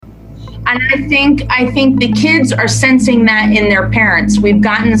And I think the kids are sensing that in their parents. We've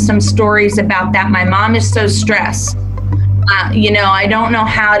gotten some stories about that. My mom is so stressed. I don't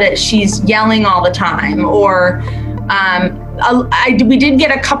know she's yelling all the time, or we did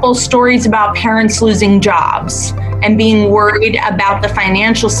get a couple stories about parents losing jobs and being worried about the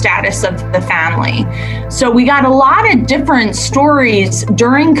financial status of the family. So we got a lot of different stories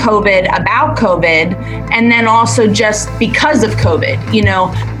during COVID about COVID, and then also just because of COVID,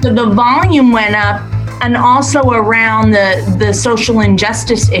 so the volume went up, and also around the social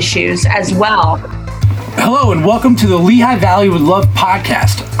injustice issues as well. Hello and welcome to the Lehigh Valley with Love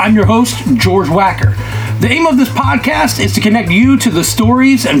podcast. I'm your host, George Wacker. The aim of this podcast is to connect you to the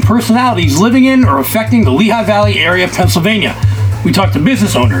stories and personalities living in or affecting the Lehigh Valley area of Pennsylvania. We talk to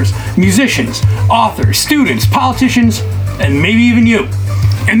business owners, musicians, authors, students, politicians, and maybe even you.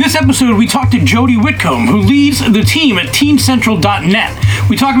 In this episode, we talk to Jody Whitcomb, who leads the team at TeenCentral.net.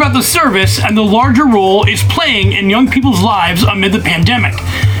 We talk about the service and the larger role it's playing in young people's lives amid the pandemic.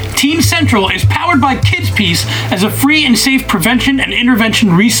 Teen Central is powered by KidsPeace as a free and safe prevention and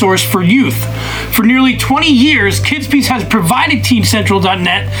intervention resource for youth. For nearly 20 years, KidsPeace has provided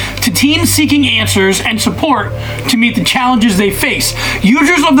TeenCentral.net to teens seeking answers and support to meet the challenges they face.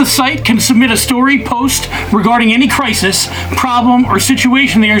 Users of the site can submit a story post regarding any crisis, problem, or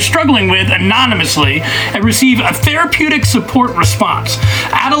situation they are struggling with anonymously and receive a therapeutic support response.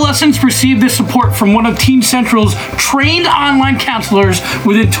 Adolescents receive this support from one of Teen Central's trained online counselors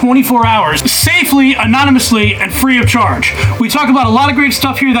within 24 hours, safely, anonymously, and free of charge. We talk about a lot of great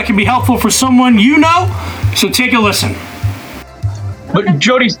stuff here that can be helpful for someone you know, so take a listen. But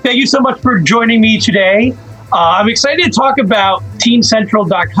Jody, thank you so much for joining me today. I'm excited to talk about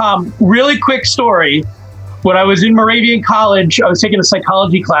TeenCentral.com. Really quick story. When I was in Moravian College, I was taking a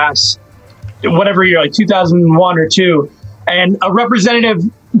psychology class, whatever year, like 2001 or 2, and a representative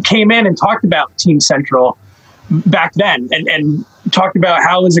came in and talked about Teen Central back then, and talked about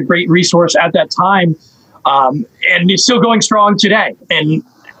how it was a great resource at that time, and it's still going strong today. And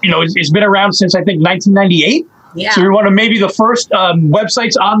it's been around since I think 1998. Yeah. So we're one of maybe the first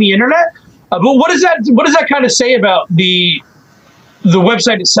websites on the internet. But what does that kind of say about the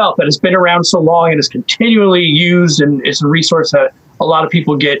website itself, that it's been around so long and is continually used, and it's a resource that a lot of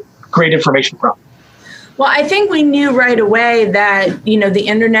people get great information from? Well, I think we knew right away that, the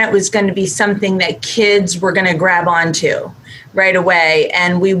internet was going to be something that kids were going to grab onto right away.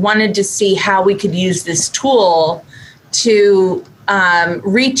 And we wanted to see how we could use this tool to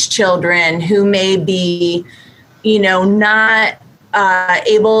reach children who may be, not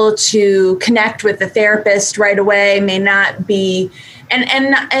able to connect with the therapist right away, may not be,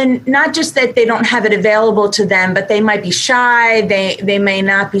 and not just that they don't have it available to them, but they might be shy. They may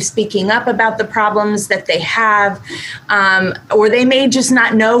not be speaking up about the problems that they have, or they may just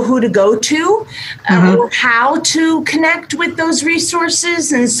not know who to go to or how to connect with those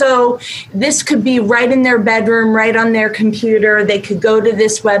resources. And so this could be right in their bedroom, right on their computer. They could go to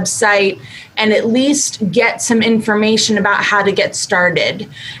this website and at least get some information about how to get started.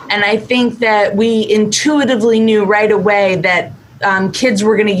 And I think that we intuitively knew right away that kids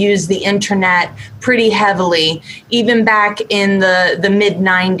were going to use the internet pretty heavily. Even back in the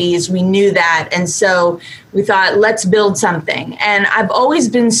mid-90s, we knew that. And so we thought, let's build something. And I've always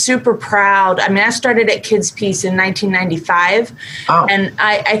been super proud. I mean, I started at KidsPeace in 1995. Oh. And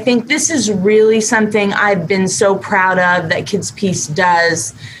I think this is really something I've been so proud of that KidsPeace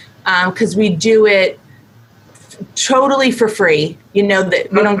does, because we do it totally for free. That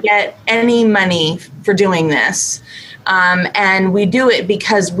we don't get any money for doing this. And we do it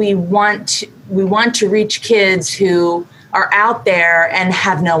because we want to reach kids who are out there and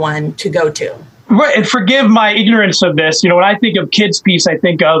have no one to go to. Right, and forgive my ignorance of this. When I think of KidsPeace, I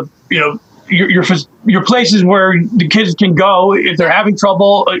think of your places where the kids can go if they're having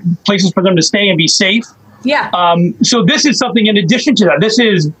trouble, places for them to stay and be safe. Yeah. So this is something in addition to that. This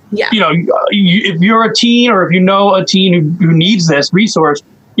is, if you're a teen or if you know a teen who needs this resource,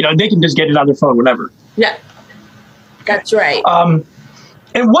 they can just get it on their phone whenever. Yeah. That's right.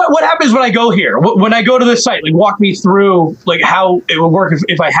 And what happens when I go here? When I go to this site, walk me through how it would work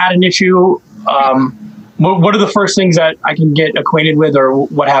if I had an issue. What are the first things that I can get acquainted with, or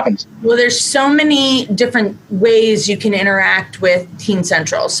what happens? Well, there's so many different ways you can interact with Teen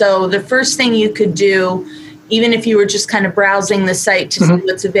Central. So the first thing you could do even if you were just kind of browsing the site to see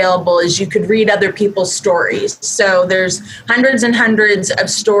what's available, is you could read other people's stories. So there's hundreds and hundreds of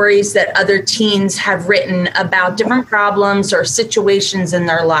stories that other teens have written about different problems or situations in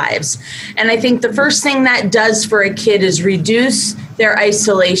their lives. And I think the first thing that does for a kid is reduce their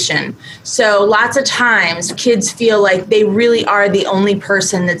isolation. So lots of times kids feel like they really are the only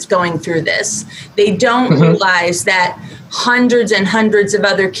person that's going through this. They don't realize that hundreds and hundreds of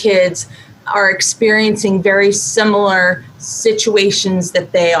other kids are experiencing very similar situations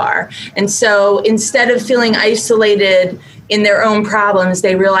that they are. And so instead of feeling isolated in their own problems,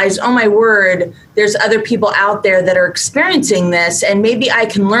 they realize, oh my word, there's other people out there that are experiencing this, and maybe I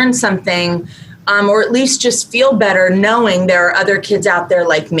can learn something, or at least just feel better knowing there are other kids out there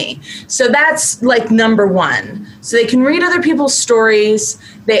like me. So that's like number one. So they can read other people's stories.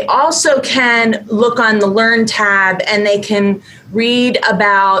 They also can look on the Learn tab and they can read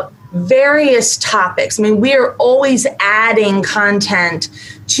about various topics. I mean, we are always adding content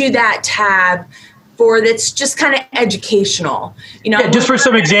to that tab that's just kind of educational. You know, just for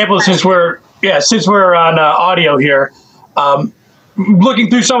some examples, since we're on audio here, looking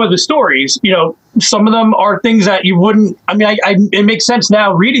through some of the stories, you know, some of them are things that you wouldn't. I mean, it makes sense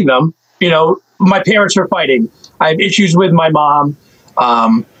now reading them. You know, my parents are fighting. I have issues with my mom.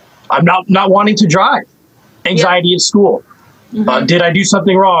 I'm not wanting to drive. Anxiety at school. Did I do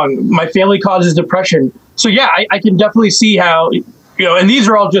something wrong? My family causes depression. So yeah, I can definitely see how, you know, and these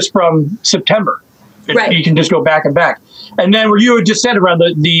are all just from September. Right. You can just go back and back. And then where you had just said around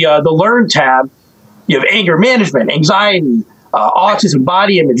the Learn tab, you have anger management, anxiety, autism,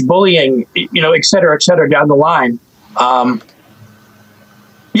 body image, bullying, you know, et cetera down the line.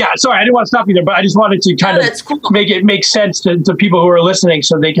 Yeah, sorry, I didn't want to stop you there, but I just wanted to kind of make it make sense to people who are listening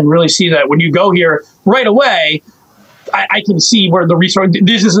so they can really see that when you go here right away, I can see where the resource,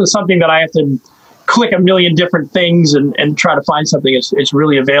 this isn't something that I have to click a million different things and try to find something. It's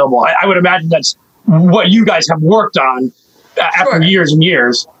really available. I would imagine that's what you guys have worked on after years and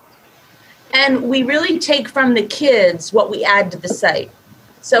years. And we really take from the kids what we add to the site.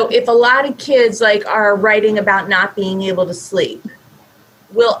 So if a lot of kids like are writing about not being able to sleep,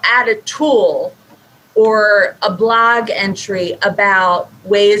 we'll add a tool or a blog entry about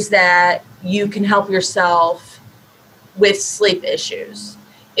ways that you can help yourself with sleep issues.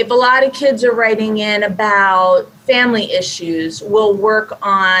 If a lot of kids are writing in about family issues, we'll work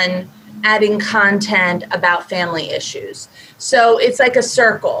on adding content about family issues. So it's like a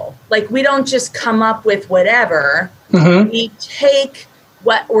circle. Like we don't just come up with whatever. We take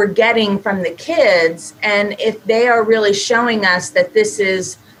what we're getting from the kids, and if they are really showing us that this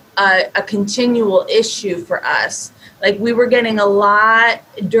is a continual issue for us, like we were getting a lot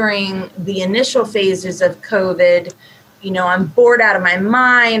during the initial phases of COVID, you know, I'm bored out of my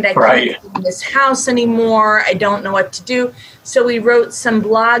mind. I can't live in this house anymore. I don't know what to do. So we wrote some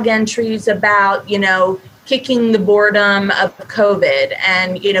blog entries about, you know, kicking the boredom of COVID.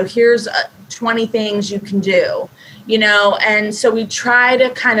 And, you know, here's 20 things you can do, you know. And so we try to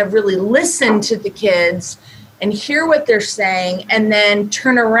kind of really listen to the kids and hear what they're saying and then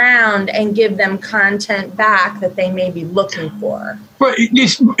turn around and give them content back that they may be looking for. But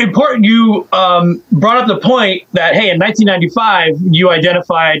it's important you brought up the point that, hey, in 1995, you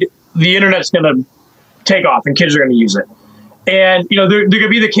identified the internet's going to take off and kids are going to use it. And, you know, there could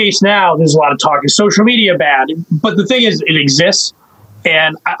be the case now. There's a lot of talk. Is social media bad? But the thing is, it exists.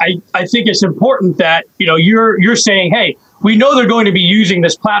 And I think it's important that, you know, you're saying, hey, we know they're going to be using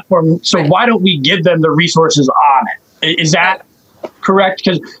this platform, so why don't we give them the resources on it? Is that correct?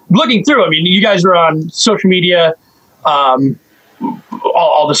 Because looking through, I mean, you guys are on social media,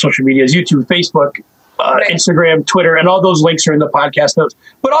 all the social medias, YouTube, Facebook, Instagram, Twitter, and all those links are in the podcast notes.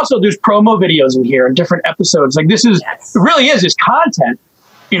 But also there's promo videos in here and different episodes. Like this is, it really is this content,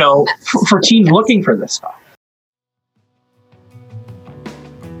 you know, for teens looking for this stuff.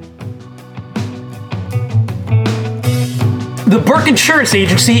 The Burke Insurance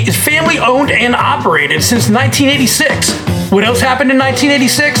Agency is family owned and operated since 1986. What else happened in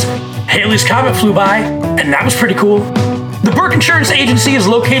 1986? Halley's Comet flew by, and that was pretty cool. The Burke Insurance Agency is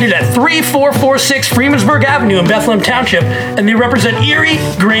located at 3446 Freemansburg Avenue in Bethlehem Township, and they represent Erie,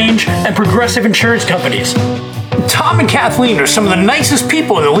 Grange, and Progressive Insurance Companies. Tom and Kathleen are some of the nicest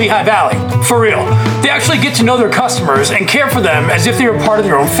people in the Lehigh Valley. For real. They actually get to know their customers and care for them as if they were part of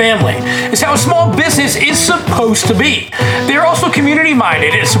their own family. It's how a small business is supposed to be. They are also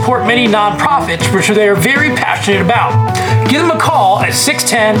community-minded and support many nonprofits, which they are very passionate about. Give them a call at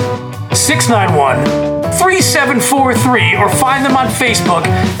 610-691-3743 or find them on Facebook.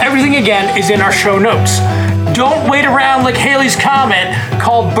 Everything, again, is in our show notes. Don't wait around like Halley's Comet.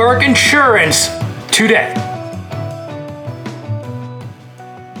 Call Burke Insurance today.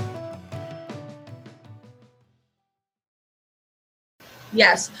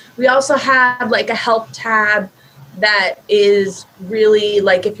 Yes. We also have like a help tab that is really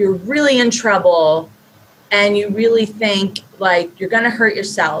like if you're really in trouble and you really think like you're going to hurt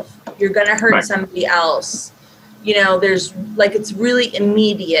yourself, you're going to hurt somebody else, there's like it's really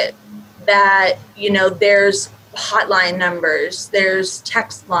immediate that, there's hotline numbers, there's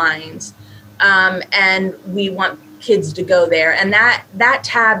text lines, and we want kids to go there. And that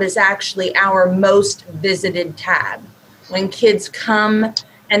tab is actually our most visited tab. When kids come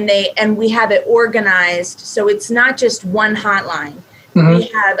and we have it organized, so it's not just one hotline. Mm-hmm. We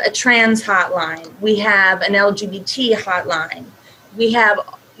have a trans hotline. We have an LGBT hotline. We have,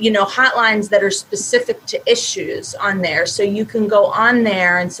 hotlines that are specific to issues on there. So you can go on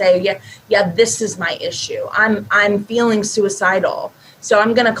there and say, yeah, this is my issue. I'm feeling suicidal. So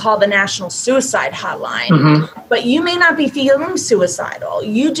I'm going to call the National Suicide Hotline. Mm-hmm. But you may not be feeling suicidal.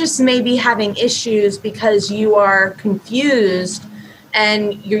 You just may be having issues because you are confused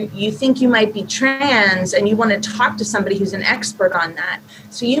and you think you might be trans and you want to talk to somebody who's an expert on that.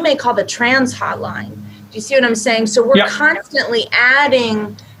 So you may call the trans hotline. Do you see what I'm saying? So we're constantly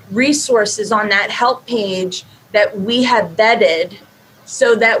adding resources on that help page that we have vetted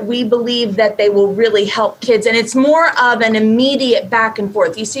so that we believe that they will really help kids. And it's more of an immediate back and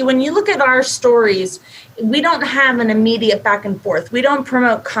forth. You see, when you look at our stories, we don't have an immediate back and forth. We don't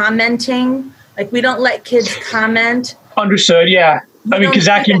promote commenting. Like we don't let kids comment. Understood. Yeah. I mean, because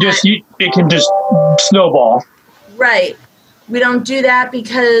it can just snowball. Right. We don't do that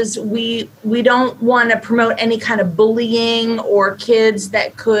because we don't want to promote any kind of bullying or kids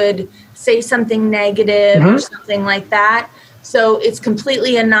that could say something negative or something like that. So it's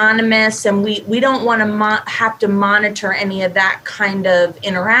completely anonymous, and we don't want to have to monitor any of that kind of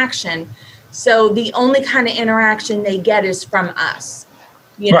interaction. So the only kind of interaction they get is from us.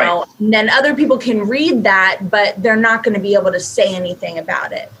 And then other people can read that, but they're not going to be able to say anything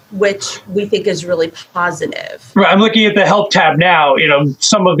about it, which we think is really positive. Right. I'm looking at the help tab now.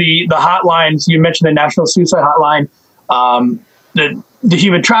 Some of the hotlines, you mentioned the National Suicide Hotline, the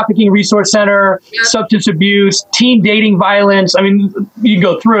Human Trafficking Resource Center, substance abuse, teen dating violence. I mean, you can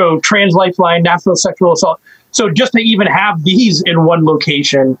go through Trans Lifeline, National Sexual Assault. So just to even have these in one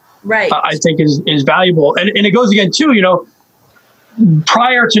location, I think is valuable. And it goes again, too,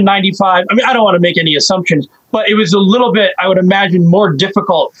 prior to 95, I mean, I don't want to make any assumptions, but it was a little bit, I would imagine, more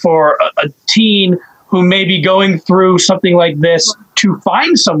difficult for a teen who may be going through something like this to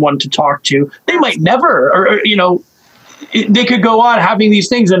find someone to talk to. They might never, or they could go on having these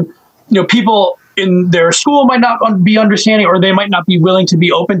things and, people in their school might not be understanding, or they might not be willing to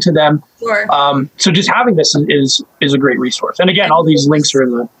be open to them. Sure. So just having this is a great resource. And again, all these links are in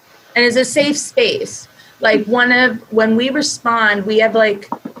the... And it's a safe space. Like when we respond, we have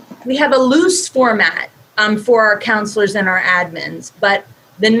a loose format for our counselors and our admins. But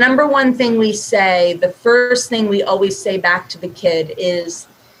the number one thing we say, the first thing we always say back to the kid is,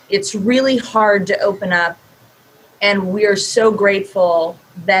 it's really hard to open up. And we are so grateful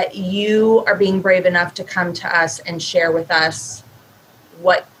that you are being brave enough to come to us and share with us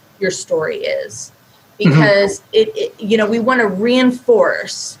what your story is. Because we want to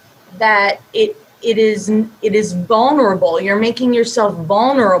reinforce that it is vulnerable. You're making yourself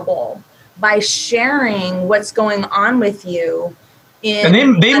vulnerable by sharing what's going on with you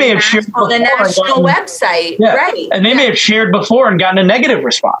in they may have shared the national website, right? And they may have shared before and gotten a negative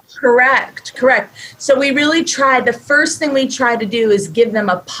response. Correct. So we really the first thing we try to do is give them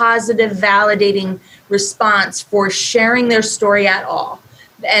a positive, validating response for sharing their story at all,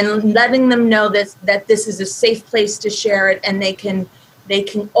 and letting them know that this is a safe place to share it, and they can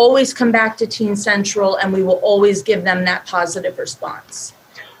always come back to Teen Central, and we will always give them that positive response.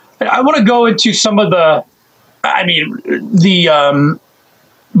 I want to go into some of the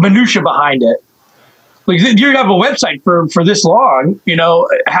minutia behind it. Like, you have a website for this long.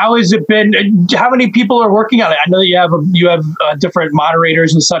 How has it been? How many people are working on it? I know that you have different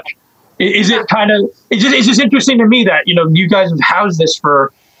moderators and such. Is it it's just interesting to me that you guys have housed this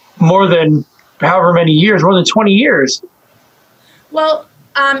for more than however many years, more than 20 years. Well,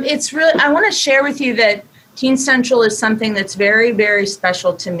 it's really, I want to share with you that Teen Central is something that's very, very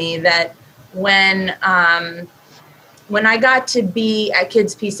special to me. That when I got to be at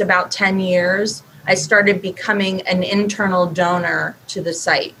Kids Peace about 10 years, I started becoming an internal donor to the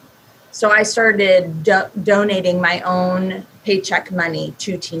site. So I started donating my own paycheck money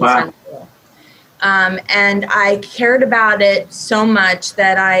to Teen Central. And I cared about it so much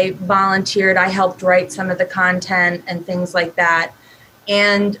that I volunteered. I helped write some of the content and things like that.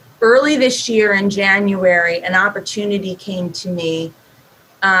 And early this year in January, an opportunity came to me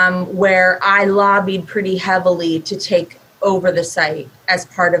where I lobbied pretty heavily to take over the site as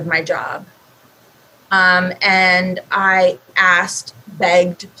part of my job. And I asked,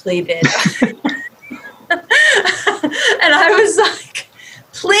 begged, pleaded. And I was like,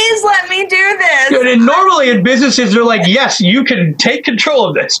 please let me do this. And normally in businesses, they're like, yes, you can take control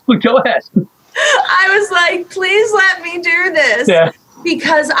of this. Go ahead. I was like, please let me do this. Yeah.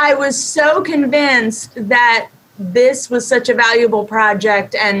 Because I was so convinced that this was such a valuable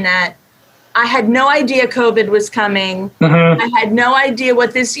project and that I had no idea COVID was coming. Mm-hmm. I had no idea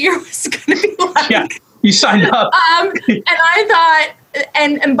what this year was going to be like. Yeah, you signed up. And I thought,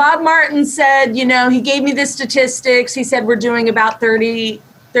 and Bob Martin said, you know, he gave me the statistics. He said, we're doing about 30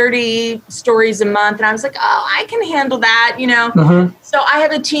 stories a month. And I was like, oh, I can handle that, you know. Mm-hmm. So I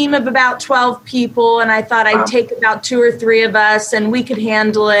have a team of about 12 people, and I thought I'd take about 2 or 3 of us, and we could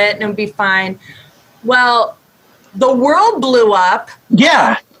handle it, and it would be fine. Well, the world blew up.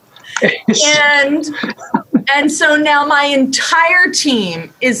 Yeah. And so now my entire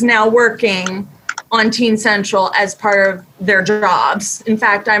team is now working on Teen Central as part of their jobs. In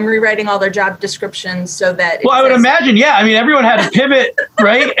fact, I'm rewriting all their job descriptions so that. Well, I would imagine, yeah. I mean, everyone had to pivot,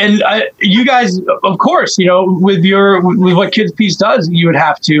 right? And you guys, of course, you know, with what Kids Peace does, you would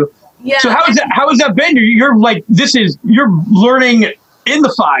have to. Yeah. So how has that been? You're like, you're learning in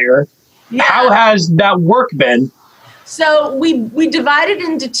the fire. Yeah. How has that work been? So we divided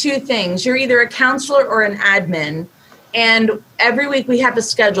into 2 things. You're either a counselor or an admin. And every week we have a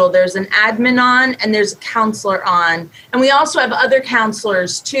schedule. There's an admin on and there's a counselor on. And we also have other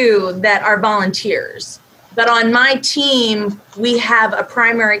counselors too that are volunteers. But on my team, we have a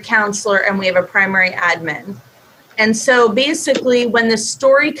primary counselor and we have a primary admin. And so basically when the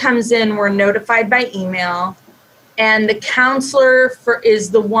story comes in, we're notified by email. And the counselor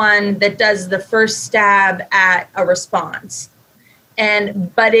is the one that does the first stab at a response.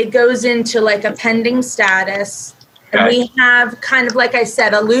 But it goes into like a pending status. And we have kind of, like I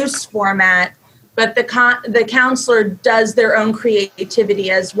said, a loose format, but the counselor does their own creativity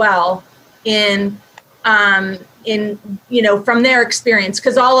as well in you know, from their experience,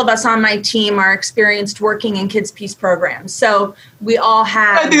 because all of us on my team are experienced working in Kids Peace programs. So we all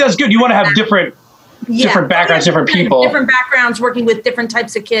have. I think that's good. You want to have different backgrounds, different people. Different backgrounds, working with different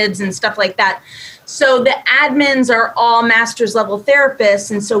types of kids and stuff like that. So the admins are all master's level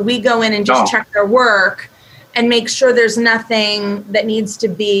therapists. And so we go in and just check their work and make sure there's nothing that needs to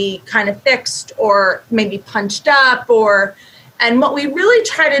be kind of fixed or maybe punched up and what we really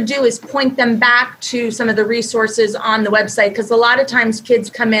try to do is point them back to some of the resources on the website, because a lot of times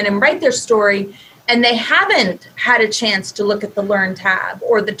kids come in and write their story and they haven't had a chance to look at the Learn tab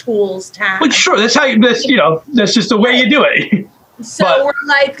or the Tools tab. Well, sure, that's just the way you do it. So we're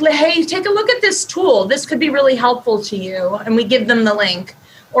like, hey, take a look at this tool. This could be really helpful to you. And we give them the link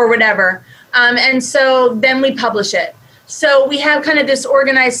or whatever. And so then we publish it. So we have kind of this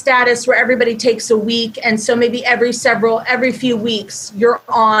organized status where everybody takes a week. And so maybe every few weeks you're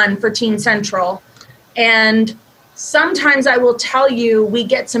on for Teen Central. And sometimes I will tell you, we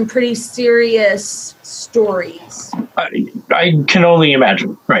get some pretty serious stories. I can only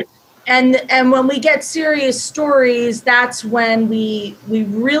imagine. Right. And when we get serious stories, that's when we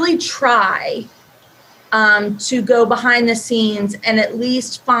really try to go behind the scenes and at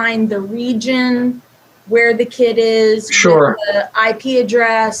least find the region where the kid is, sure, the IP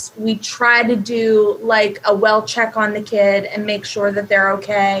address. We try to do like a well check on the kid and make sure that they're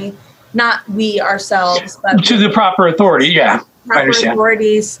okay. Not we ourselves, but to the proper authority. Yeah, I understand.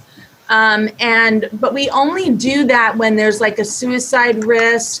 Authorities. But we only do that when there's like a suicide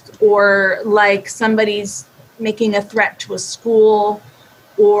risk or like somebody's making a threat to a school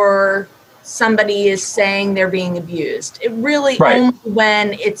or somebody is saying they're being abused. It really only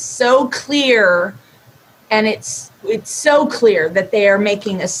when it's so clear, and it's so clear that they are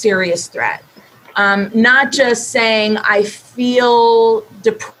making a serious threat. Not just saying I feel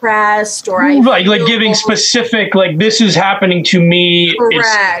depressed or I like giving specific, like this is happening to me.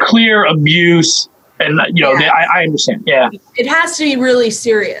 Correct. It's clear abuse. And, I understand. Yeah. It has to be really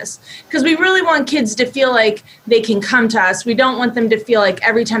serious because we really want kids to feel like they can come to us. We don't want them to feel like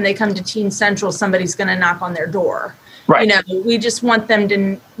every time they come to Teen Central, somebody's going to knock on their door. Right. We just want them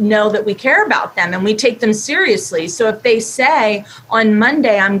to know that we care about them and we take them seriously. So if they say on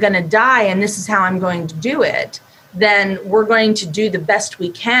Monday, I'm going to die and this is how I'm going to do it, then we're going to do the best we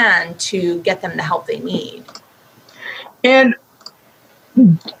can to get them the help they need. And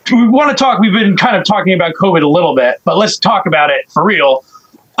we want to talk, we've been kind of talking about COVID a little bit, but let's talk about it for real.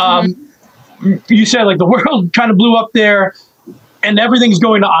 You said like the world kind of blew up there and everything's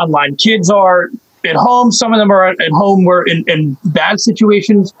going to online. Kids are at home. Some of them are at home where in bad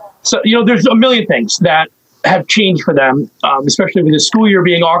situations. So, there's a million things that have changed for them, especially with the school year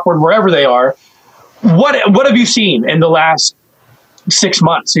being awkward wherever they are. What have you seen in the last 6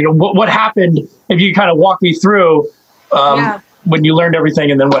 months? What happened? If you kind of walk me through when you learned everything,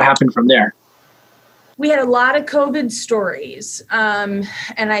 and then what happened from there. We had a lot of COVID stories. And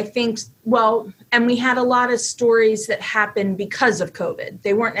I think, and we had a lot of stories that happened because of COVID.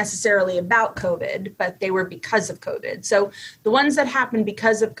 They weren't necessarily about COVID, but they were because of COVID. So the ones that happened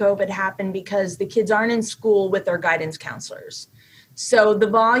because of COVID happened because the kids aren't in school with their guidance counselors. So the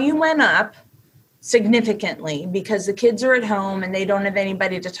volume went up significantly because the kids are at home and they don't have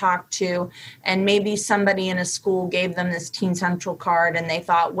anybody to talk to, and maybe somebody in a school gave them this Teen Central card and they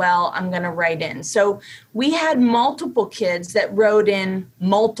thought, well, I'm going to write in. So we had multiple kids that wrote in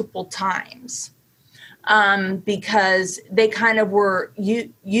multiple times because they kind of were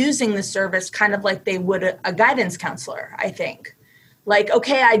using the service kind of like they would a guidance counselor, I think. Like,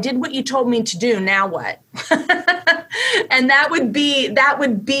 okay, I did what you told me to do. Now what? And that would be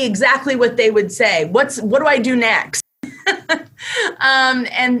exactly what they would say. What do I do next?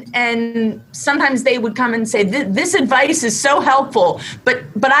 And sometimes they would come and say, this advice is so helpful, but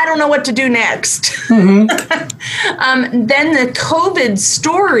I don't know what to do next. Mm-hmm. Then the COVID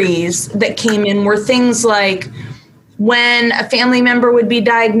stories that came in were things like when a family member would be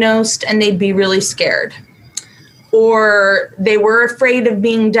diagnosed and they'd be really scared, or they were afraid of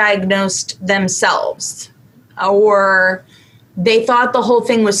being diagnosed themselves, or they thought the whole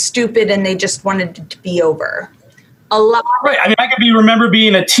thing was stupid and they just wanted it to be over. A lot. Right. I mean, I remember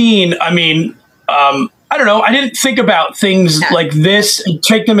being a teen. I mean, I don't know. I didn't think about things like this and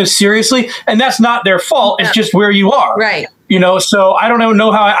take them as seriously. And that's not their fault. It's just where you are. Right. So I don't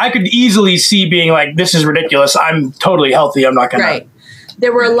know how I could easily see being like, this is ridiculous. I'm totally healthy. I'm not going to. Right.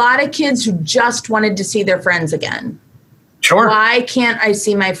 There were a lot of kids who just wanted to see their friends again. Sure. Why can't I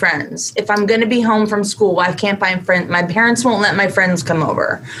see my friends? If I'm going to be home from school, why can't my friends? My parents won't let my friends come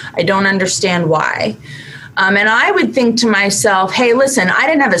over. I don't understand why. And I would think to myself, hey, listen, I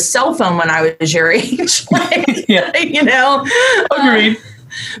didn't have a cell phone when I was your age. Agreed.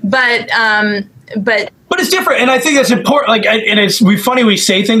 But it's different. And I think that's important. Like, and it's funny we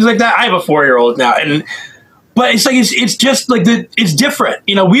say things like that. I have a 4-year-old now, but it's like, it's just like it's different.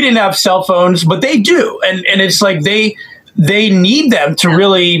 We didn't have cell phones, but they do. And it's like they need them to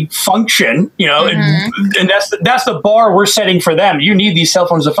really function, mm-hmm. and that's the bar we're setting for them. You need these cell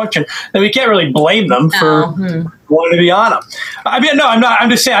phones to function. And we can't really blame them for wanting to be on them. I mean, no, I'm not. I'm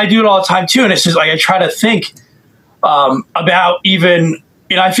just saying I do it all the time too. And it's just like I try to think about even.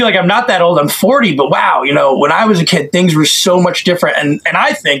 I feel like I'm not that old. I'm 40, but wow, when I was a kid, things were so much different. And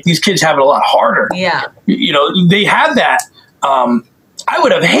I think these kids have it a lot harder. Yeah. They have that. I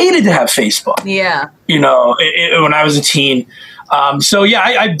would have hated to have Facebook. Yeah. When I was a teen.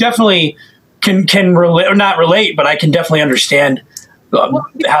 I definitely can relate, or not relate, but I can definitely understand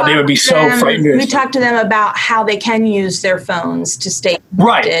how they would be so frightened. We talked to them about how they can use their phones to stay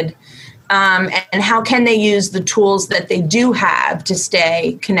connected. Right. And how can they use the tools that they do have to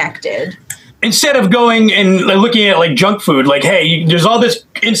stay connected. Instead of going and looking at like junk food, like, hey, there's all this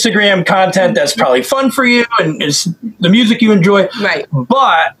Instagram content that's probably fun for you and it's the music you enjoy. Right.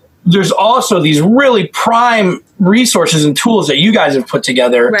 But there's also these really prime resources and tools that you guys have put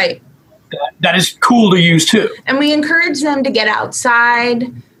together. Right. That is cool to use too. And we encourage them to get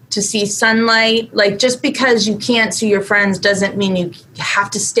outside, to see sunlight. Like, just because you can't see your friends doesn't mean you have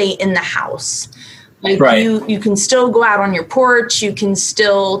to stay in the house. Like, right. You can still go out on your porch. You can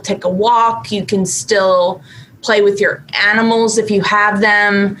still take a walk. You can still play with your animals if you have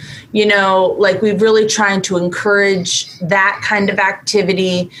them. Like, we've really trying to encourage that kind of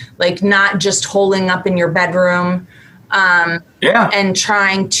activity, like not just holding up in your bedroom. And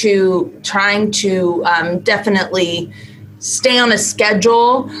trying to definitely stay on a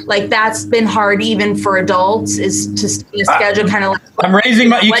schedule. Like, that's been hard even for adults, is to stay on a schedule, kind of like, I'm raising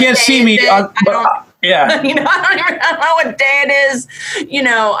my, you can't see me. Yeah. I don't know what day it is,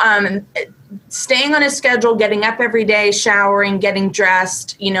 staying on a schedule, getting up every day, showering, getting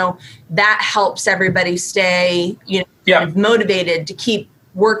dressed, that helps everybody stay, motivated to keep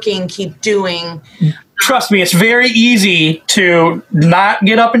working, keep doing. Trust me, it's very easy to not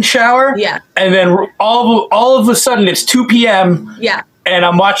get up and shower. Yeah. And then all of a sudden it's 2 p.m. Yeah. And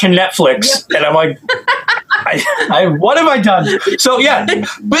I'm watching Netflix, and I'm like, what have I done? So yeah,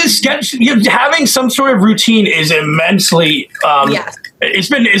 but having some sort of routine is immensely.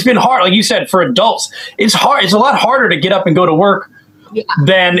 It's been hard, like you said, for adults. It's hard. It's a lot harder to get up and go to work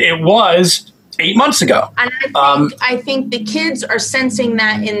than it was 8 months ago. And I think the kids are sensing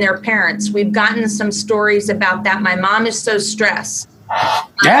that in their parents. We've gotten some stories about that. My mom is so stressed.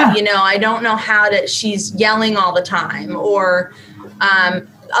 Yeah. I don't know she's yelling all the time, or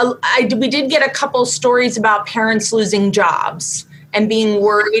we did get a couple stories about parents losing jobs and being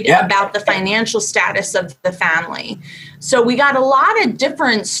worried about the financial status of the family. So we got a lot of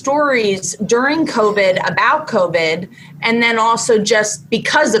different stories during COVID about COVID, and then also just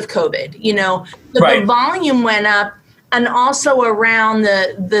because of COVID, the volume went up, and also around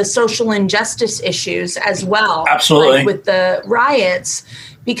the social injustice issues as well. Absolutely. Like with the riots,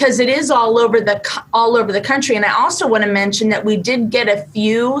 because it is all over the country. And I also want to mention that we did get a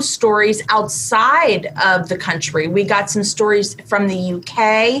few stories outside of the country. We got some stories from the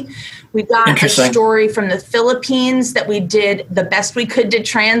UK. We got a story from the Philippines that we did the best we could to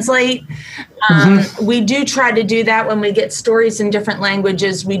translate. We do try to do that when we get stories in different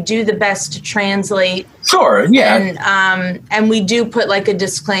languages. We do the best to translate. Sure, yeah. And we do put like a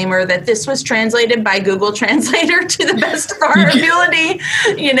disclaimer that this was translated by Google Translator to the best of our ability,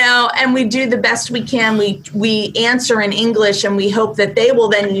 and we do the best we can. We answer in English, and we hope that they will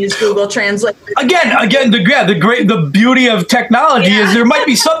then use Google Translate. Again, the beauty of technology is there might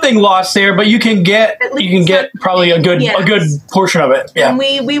be something lost there, but you can get probably a good portion of it. Yeah. And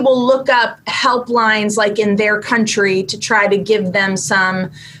we will look up helplines like in their country to try to give them some.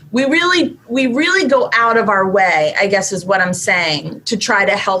 We really go out of our way, I guess is what I'm saying, to try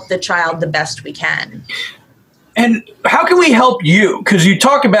to help the child the best we can. And how can we help you? Because you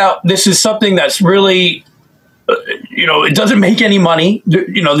talk about this is something that's really, it doesn't make any money.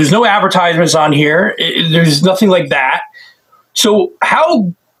 There's no advertisements on here. There's nothing like that. So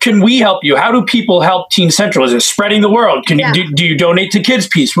how can we help you? How do people help Teen Central? Is it spreading the word? Do you donate to Kids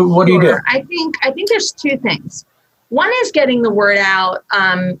Piece? What do you do? I think there's two things. One is getting the word out.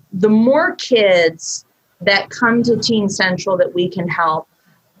 The more kids that come to Teen Central that we can help.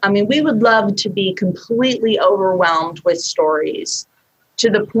 I mean, we would love to be completely overwhelmed with stories to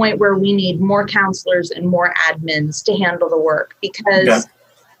the point where we need more counselors and more admins to handle the work, because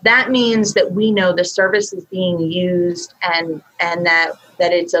that means that we know the service is being used and that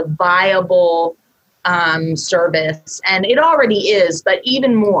it's a viable service, and it already is, but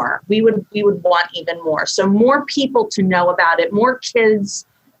even more. We would want even more. So more people to know about it, more kids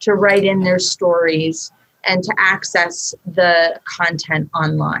to write in their stories and to access the content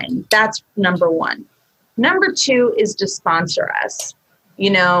online. That's number one. Number two is to sponsor us. We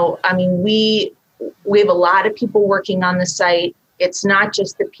have a lot of people working on the site. It's not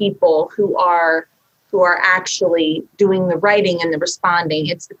just the people who are actually doing the writing and the responding.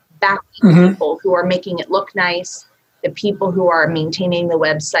 It's the back people who are making it look nice, the people who are maintaining the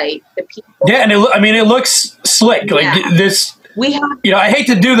website, the people. Yeah, and it looks slick. Like this. We have. I hate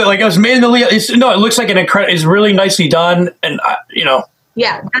to do that. Like it was made in the. It looks like it's really nicely done, and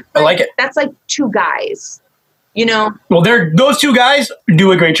Yeah, I like it. That's like two guys. Well, those two guys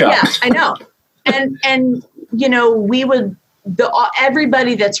do a great job. Yeah, I know, and we would.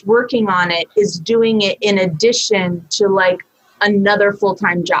 Everybody that's working on it is doing it in addition to like another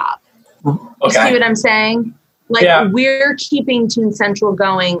full-time job. Okay. You see what I'm saying? Like we're keeping Teen Central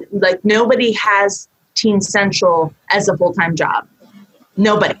going. Like nobody has Teen Central as a full-time job.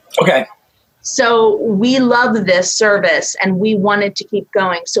 Nobody. Okay. So we love this service and we want it to keep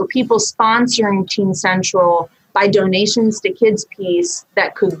going. So people sponsoring Teen Central by donations to Kids Piece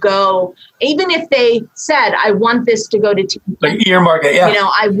that could go, even if they said, I want this to go to Teen Central. Like earmark it, yeah.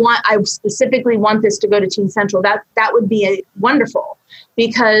 I specifically want this to go to Teen Central. That would be wonderful,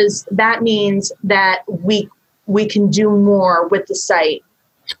 because that means that we can do more with the site.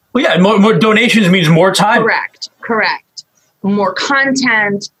 Well, yeah, more donations means more time. Correct. More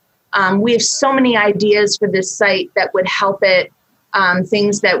content. We have so many ideas for this site that would help it.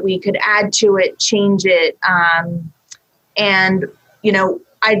 Things that we could add to it, change it. And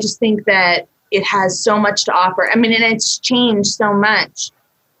I just think that it has so much to offer. I mean, and it's changed so much.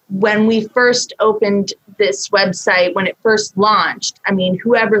 When we first opened this website, when it first launched, I mean,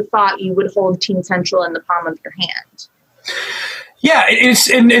 whoever thought you would hold Teen Central in the palm of your hand? Yeah,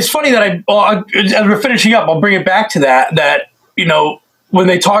 it's funny that as we're finishing up, I'll bring it back to that, when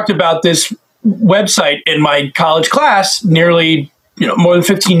they talked about this website in my college class nearly more than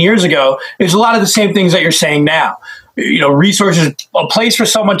 15 years ago, there's a lot of the same things that you're saying now. Resources, a place for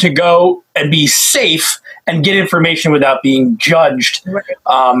someone to go and be safe and get information without being judged. Right.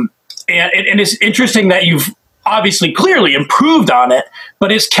 And it's interesting that you've obviously clearly improved on it,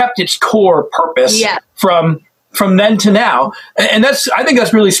 but it's kept its core purpose from then to now. And I think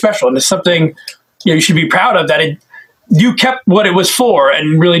that's really special. And it's something you should be proud of, that you kept what it was for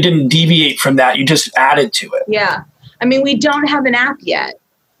and really didn't deviate from that. You just added to it. Yeah. I mean, we don't have an app yet,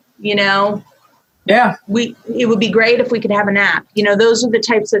 Yeah, Yeah. It would be great if we could have an app. You know, those are the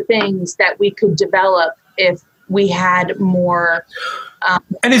types of things that we could develop if we had more.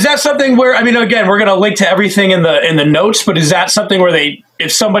 And is that something where, I mean, again, we're going to link to everything in the notes, but is that something where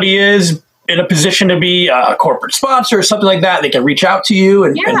if somebody is in a position to be a corporate sponsor or something like that, they can reach out to you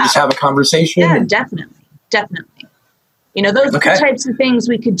and just have a conversation? Yeah, definitely. You know, those are the types of things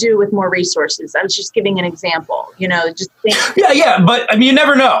we could do with more resources. I was just giving an example, you know, just think. Yeah. But I mean, you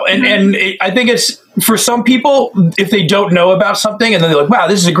never know. And I think it's for some people, if they don't know about something and then they're like, wow,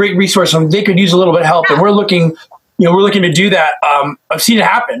 this is a great resource and they could use a little bit of help. Yeah. And we're looking to do that. I've seen it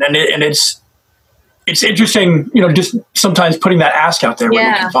happen and it's interesting, you know, just sometimes putting that ask out there where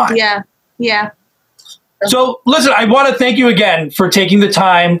you can find. Yeah. So, listen, I want to thank you again for taking the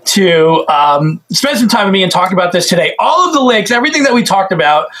time to spend some time with me and talk about this today. All of the links, everything that we talked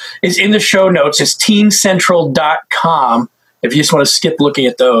about is in the show notes. It's teenscentral.com if you just want to skip looking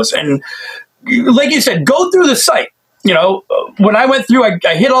at those. And like you said, go through the site. You know, when I went through,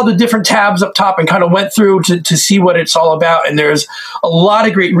 I hit all the different tabs up top and kind of went through to see what it's all about. And there's a lot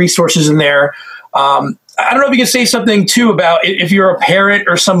of great resources in there. I don't know if you can say something too about if you're a parent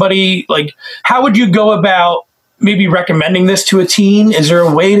or somebody, like how would you go about maybe recommending this to a teen? Is there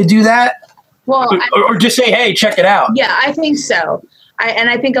a way to do that? Well, or just say, hey, check it out. Yeah, I think so.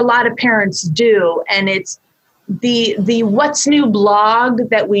 I think a lot of parents do. And it's the What's New blog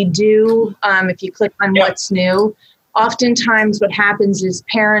that we do. If you click on What's New, oftentimes what happens is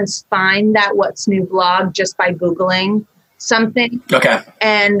parents find that What's New blog just by Googling something. Okay.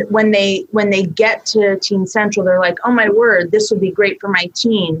 And when they get to Teen Central, they're like, oh my word, this would be great for my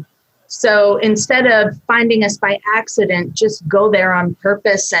teen. So instead of finding us by accident, just go there on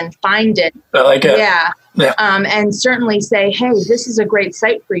purpose and find it. I like it. Yeah. And certainly say, hey, this is a great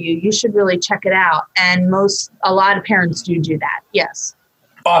site for you. You should really check it out. And a lot of parents do that. Yes.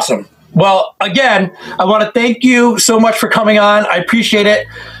 Awesome. Well, again, I want to thank you so much for coming on. I appreciate it.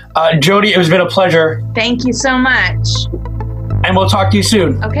 Jody, it has been a pleasure. Thank you so much. And we'll talk to you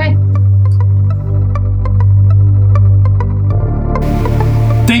soon. Okay.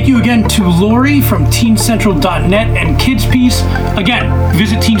 Thank you again to Lori from teenscentral.net and Kids Piece. Again,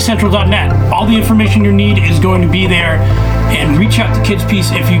 visit teenscentral.net. All the information you need is going to be there. And reach out to Kids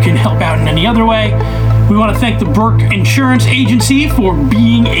Piece if you can help out in any other way. We want to thank the Burke Insurance Agency for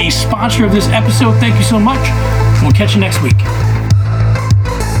being a sponsor of this episode. Thank you so much. We'll catch you next week.